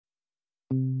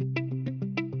Good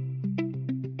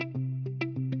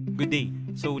day!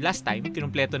 So last time,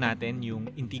 kinumpleto natin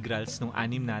yung integrals ng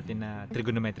anim natin na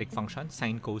trigonometric function,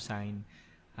 sine, cosine,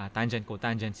 tangent,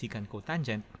 cotangent, secant,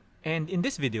 cotangent. And in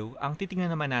this video, ang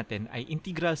titingnan naman natin ay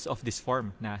integrals of this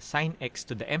form na sine x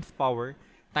to the nth power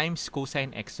times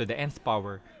cosine x to the nth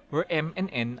power, where m and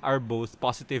n are both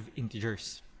positive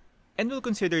integers. And we'll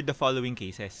consider the following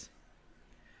cases.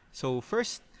 So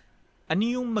first, ano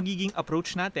yung magiging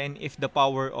approach natin if the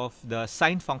power of the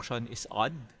sine function is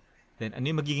odd? Then,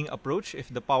 ano yung magiging approach if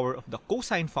the power of the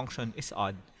cosine function is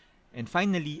odd? And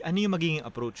finally, ano yung magiging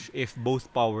approach if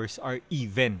both powers are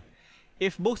even?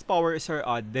 If both powers are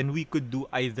odd, then we could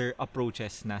do either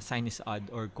approaches na sine is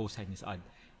odd or cosine is odd.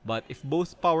 But if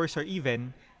both powers are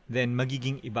even, then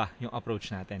magiging iba yung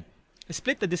approach natin.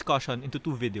 Split the discussion into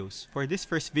two videos. For this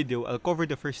first video, I'll cover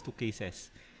the first two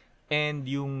cases. And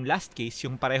yung last case,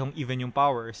 yung parehong even yung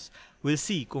powers, we'll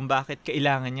see kung bakit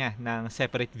kailangan niya ng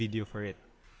separate video for it.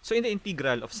 So in the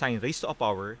integral of sine raised to a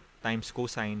power times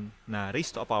cosine na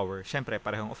raised to a power, syempre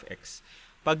parehong of x,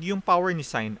 pag yung power ni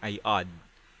sine ay odd,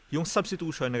 yung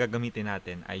substitution na gagamitin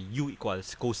natin ay u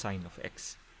equals cosine of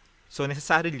x. So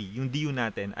necessarily, yung du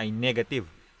natin ay negative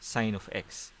sine of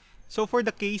x. So for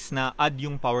the case na odd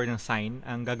yung power ng sine,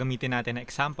 ang gagamitin natin na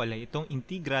example ay itong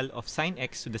integral of sine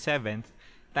x to the 7th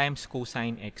times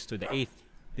cosine x to the 8th.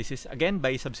 This is again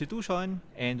by substitution,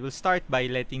 and we'll start by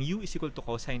letting u is equal to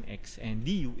cosine x and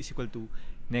du is equal to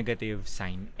negative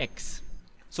sine x.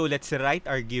 So let's write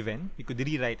our given. We could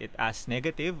rewrite it as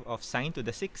negative of sine to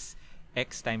the 6th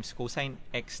x times cosine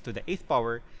x to the 8th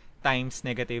power times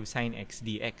negative sine x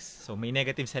dx. So may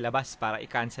negative sa labas para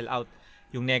i-cancel out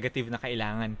yung negative na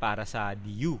kailangan para sa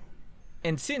du.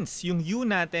 And since yung u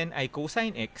natin ay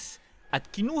cosine x at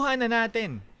kinuha na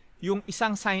natin yung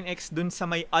isang sine x dun sa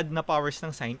may odd na powers ng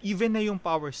sine, even na yung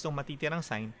powers ng matitirang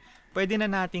sine, pwede na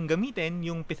natin gamitin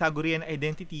yung Pythagorean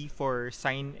identity for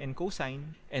sine and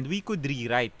cosine, and we could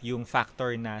rewrite yung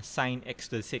factor na sine x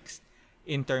to the 6th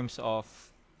in terms of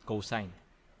cosine.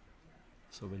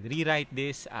 So we'll rewrite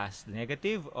this as the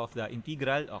negative of the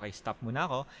integral, okay, stop muna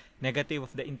ako, negative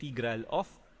of the integral of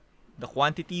the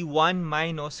quantity 1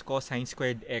 minus cosine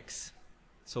squared x.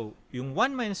 So yung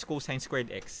 1 minus cosine squared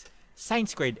x, sine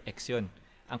squared x yun.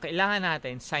 Ang kailangan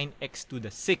natin, sine x to the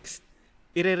 6th.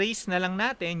 I-erase na lang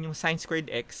natin yung sine squared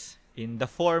x in the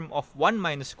form of 1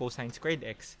 minus cosine squared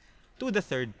x to the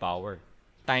 3rd power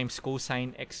times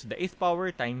cosine x to the 8th power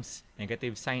times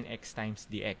negative sine x times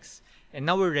dx. And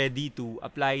now we're ready to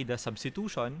apply the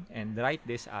substitution and write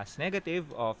this as negative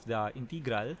of the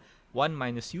integral 1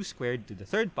 minus u squared to the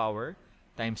 3rd power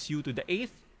times u to the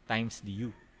 8th times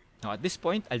du. Now, at this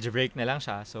point, algebraic na lang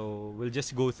siya. So, we'll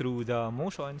just go through the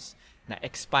motions na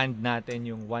expand natin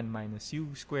yung 1 minus u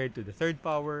squared to the 3rd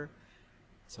power.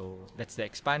 So, that's the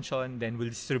expansion. Then, we'll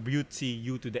distribute si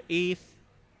u to the 8th.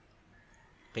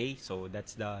 Okay, so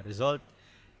that's the result.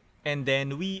 And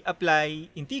then, we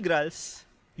apply integrals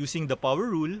using the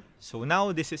power rule. So, now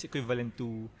this is equivalent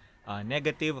to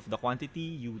negative of the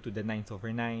quantity u to the 9th over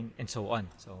 9 and so on.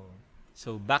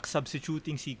 So, back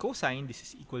substituting si cosine, this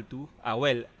is equal to,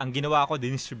 ang ginawa ko,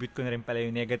 dinistribute ko na rin pala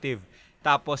yung negative.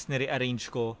 Tapos,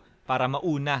 nire-arrange ko para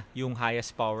mauna yung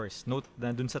highest powers. Note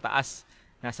na dun sa taas,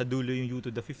 nasa dulo yung u to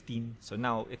the 15. So,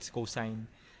 now, it's cosine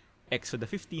x to the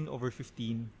 15 over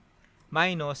 15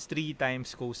 minus 3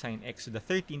 times cosine x to the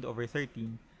 13th over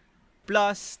 13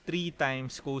 plus 3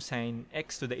 times cosine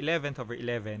x to the 11th over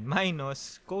 11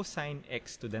 minus cosine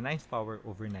x to the 9th power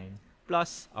over 9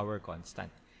 plus our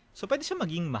constant. So, pwede siya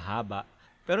maging mahaba.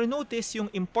 Pero notice, yung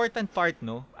important part,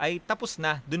 no, ay tapos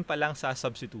na dun pa lang sa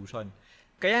substitution.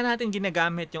 Kaya natin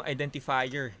ginagamit yung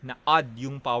identifier na odd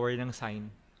yung power ng sine.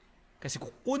 Kasi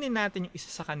kukunin natin yung isa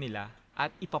sa kanila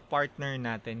at ipapartner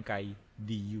natin kay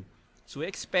du. So,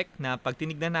 expect na pag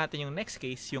tinignan natin yung next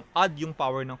case, yung odd yung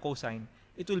power ng cosine,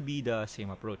 it will be the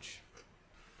same approach.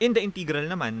 In the integral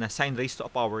naman na sine raised to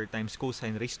a power times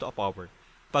cosine raised to a power,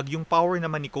 pag yung power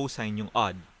naman ni cosine yung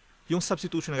odd, yung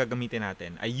substitution na gagamitin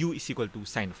natin ay u is equal to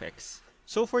sine of x.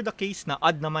 So for the case na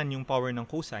odd naman yung power ng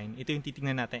cosine, ito yung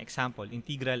titingnan natin example,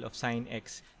 integral of sine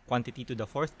x quantity to the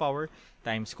 4th power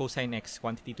times cosine x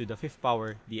quantity to the 5th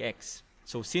power dx.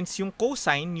 So since yung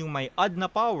cosine, yung may odd na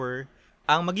power,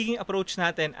 ang magiging approach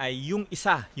natin ay yung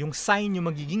isa, yung sine yung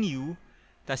magiging u,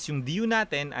 tas yung du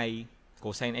natin ay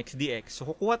cosine x dx. So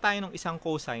kukuha tayo ng isang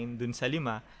cosine dun sa 5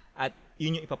 at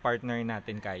yun yung ipapartner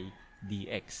natin kay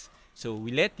dx. So,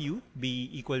 we let u be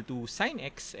equal to sine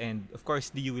x, and of course,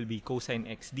 du will be cosine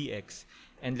x dx.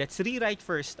 And let's rewrite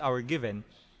first our given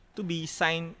to be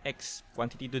sine x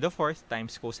quantity to the 4th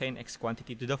times cosine x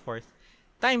quantity to the 4th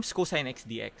times cosine x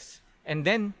dx. And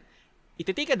then,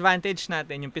 Iti-take advantage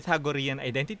natin yung Pythagorean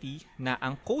identity na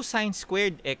ang cosine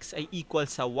squared x ay equal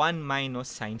sa 1 minus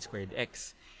sine squared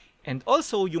x. And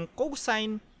also, yung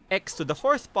cosine x to the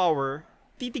fourth power,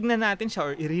 titignan natin siya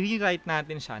or i-rewrite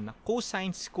natin siya na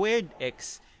cosine squared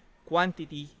x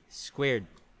quantity squared.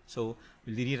 So,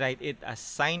 we'll rewrite it as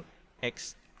sine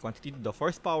x quantity to the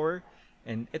fourth power.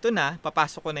 And ito na,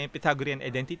 papasok ko na yung Pythagorean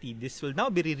identity. This will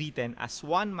now be rewritten as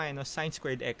 1 minus sine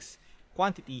squared x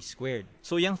quantity squared.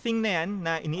 So, yung thing na yan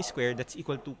na ini-square, that's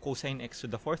equal to cosine x to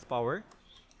the fourth power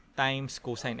times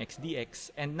cosine x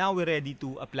dx. And now we're ready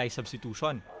to apply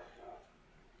substitution.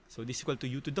 So, this is equal to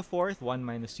u to the fourth, 1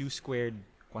 minus u squared,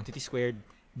 quantity squared,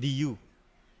 du.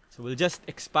 So, we'll just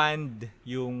expand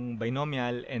yung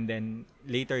binomial and then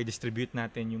later distribute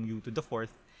natin yung u to the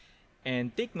fourth.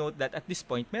 And take note that at this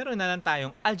point, meron na lang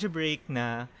tayong algebraic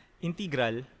na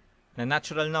integral na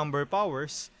natural number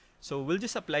powers. So, we'll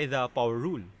just apply the power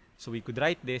rule. So, we could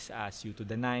write this as u to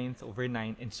the 9th over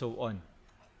 9 and so on.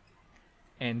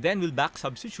 And then, we'll back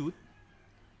substitute.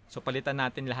 So, palitan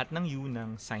natin lahat ng u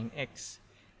ng sine x.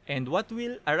 And what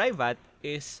we'll arrive at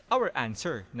is our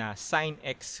answer na sine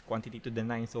x quantity to the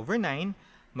 9th over 9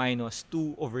 minus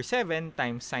 2 over 7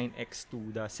 times sine x to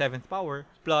the 7th power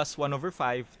plus 1 over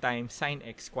 5 times sine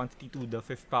x quantity to the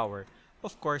 5th power.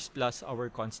 Of course, plus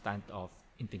our constant of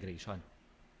integration.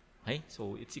 Okay?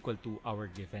 So, it's equal to our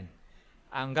given.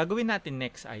 Ang gagawin natin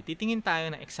next ay titingin tayo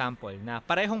ng example na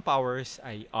parehong powers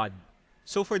ay odd.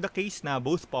 So, for the case na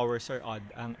both powers are odd,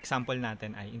 ang example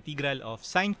natin ay integral of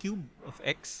sine cube of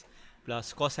x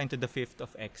plus cosine to the 5th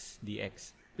of x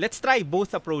dx. Let's try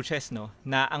both approaches, no?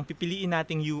 Na ang pipiliin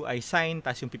nating u ay sine,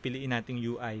 tas yung pipiliin nating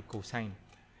u ay cosine.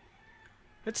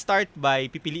 Let's start by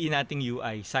pipiliin nating u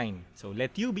ay sine. So,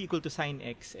 let u be equal to sine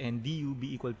x and du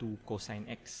be equal to cosine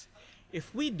x. If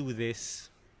we do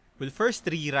this, we'll first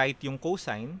rewrite yung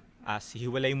cosine as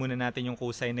hiwalay muna natin yung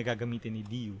cosine na gagamitin ni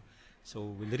du.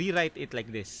 So, we'll rewrite it like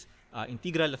this.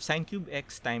 Integral of sine cube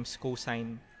x times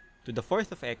cosine to the fourth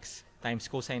of x times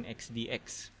cosine x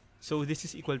dx. So, this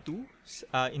is equal to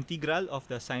integral of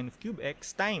the sine of cube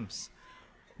x times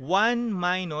 1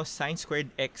 minus sine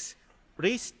squared x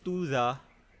raised to the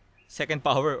second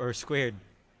power or squared.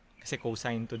 Kasi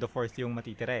cosine to the fourth yung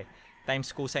matitira times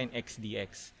cosine x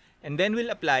dx. And then we'll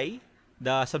apply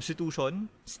the substitution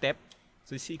step.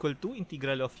 So, this is equal to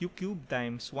integral of u cubed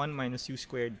times 1 minus u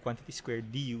squared quantity squared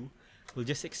du. We'll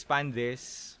just expand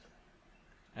this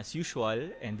as usual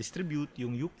and distribute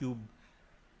yung u cubed.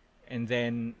 And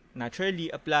then, naturally,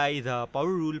 apply the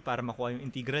power rule para makuha yung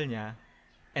integral niya.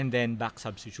 And then, back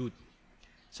substitute.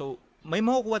 So, may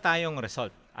makukuha tayong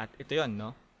result. At ito yon,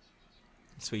 no?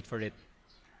 Let's wait for it.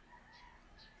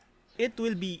 It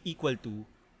will be equal to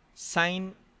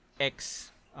sine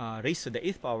x raised to the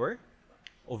 8th power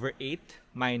over 8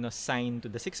 minus sine to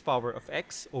the 6th power of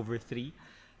x over 3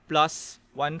 plus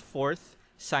 1/4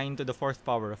 sine to the 4th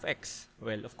power of x.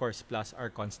 Well, of course, plus our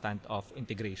constant of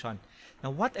integration. Now,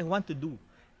 what I want to do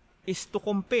is to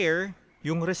compare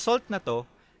yung result na to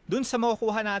dun sa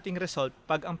makukuha nating result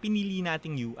pag ang pinili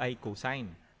nating u ay cosine.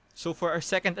 So, for our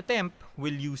second attempt,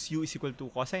 we'll use u is equal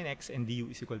to cosine x and du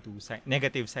is equal to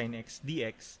negative sine x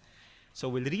dx. So,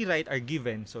 we'll rewrite our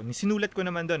given. So, sinulat ko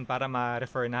naman doon para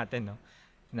ma-refer natin, no?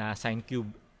 Na sine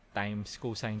cube times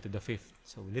cosine to the 5th.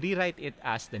 So, we'll rewrite it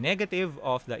as the negative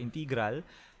of the integral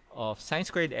of sine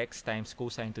squared x times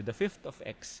cosine to the 5th of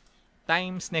x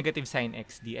times negative sine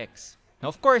x dx. Now,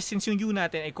 of course, since yung u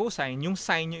natin ay cosine, yung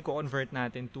sine yung i-convert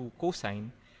natin to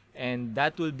cosine. And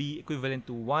that will be equivalent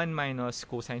to 1 minus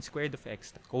cosine squared of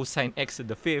x, cosine x to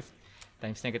the 5th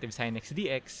times negative sine x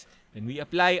dx. Then we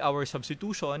apply our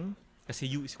substitution kasi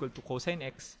u is equal to cosine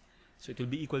x. So, it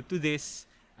will be equal to this.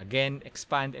 Again,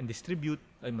 expand and distribute.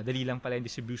 Ay, madali lang pala yung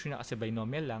distribution na kasi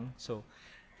binomial lang. So,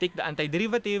 take the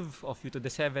antiderivative of u to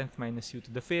the 7th minus u to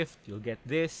the 5th. You'll get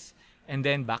this. And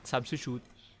then, back substitute.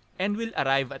 And we'll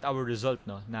arrive at our result,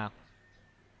 no? Na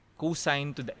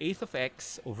cosine to the 8th of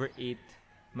x over 8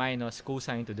 minus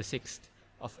cosine to the 6th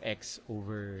of x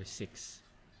over 6.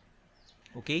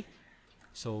 Okay?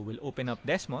 So, we'll open up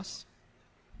Desmos.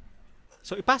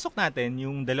 So, ipasok natin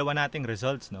yung dalawa nating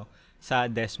results, no, sa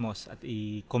Desmos at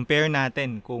i-compare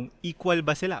natin kung equal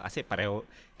ba sila kasi pareho.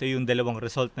 Ito yung dalawang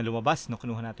result na lumabas, no,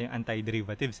 kinuha natin yung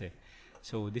antiderivatives eh.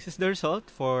 So, this is the result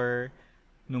for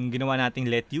nung ginawa nating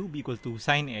let u be equal to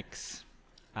sine x.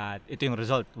 At ito yung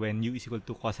result when u is equal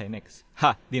to cosine x.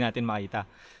 Ha! Di natin makita.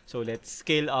 So, let's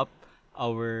scale up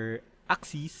our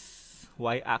axis,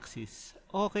 y-axis.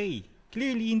 Okay.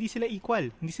 Clearly, hindi sila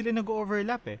equal. Hindi sila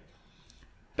nag-overlap eh.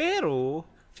 Pero,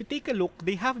 if you take a look,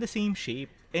 they have the same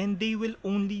shape and they will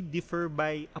only differ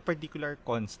by a particular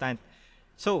constant.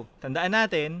 So, tandaan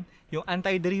natin, yung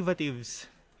antiderivatives,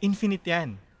 infinite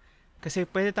yan. Kasi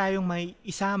pwede tayong may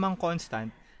isamang constant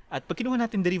at pag kinuha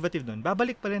natin derivative nun,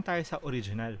 babalik pa rin tayo sa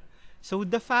original. So,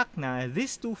 the fact na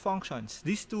these two functions,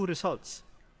 these two results,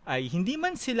 ay hindi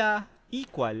man sila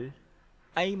equal,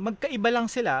 ay magkaiba lang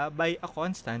sila by a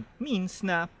constant means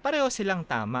na pareho silang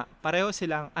tama, pareho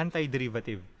silang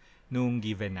antiderivative nung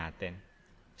given natin.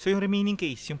 So yung remaining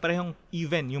case, yung parehong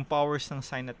even, yung powers ng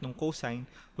sine at ng cosine,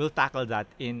 we'll tackle that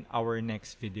in our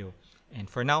next video. And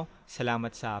for now,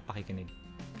 salamat sa pakikinig.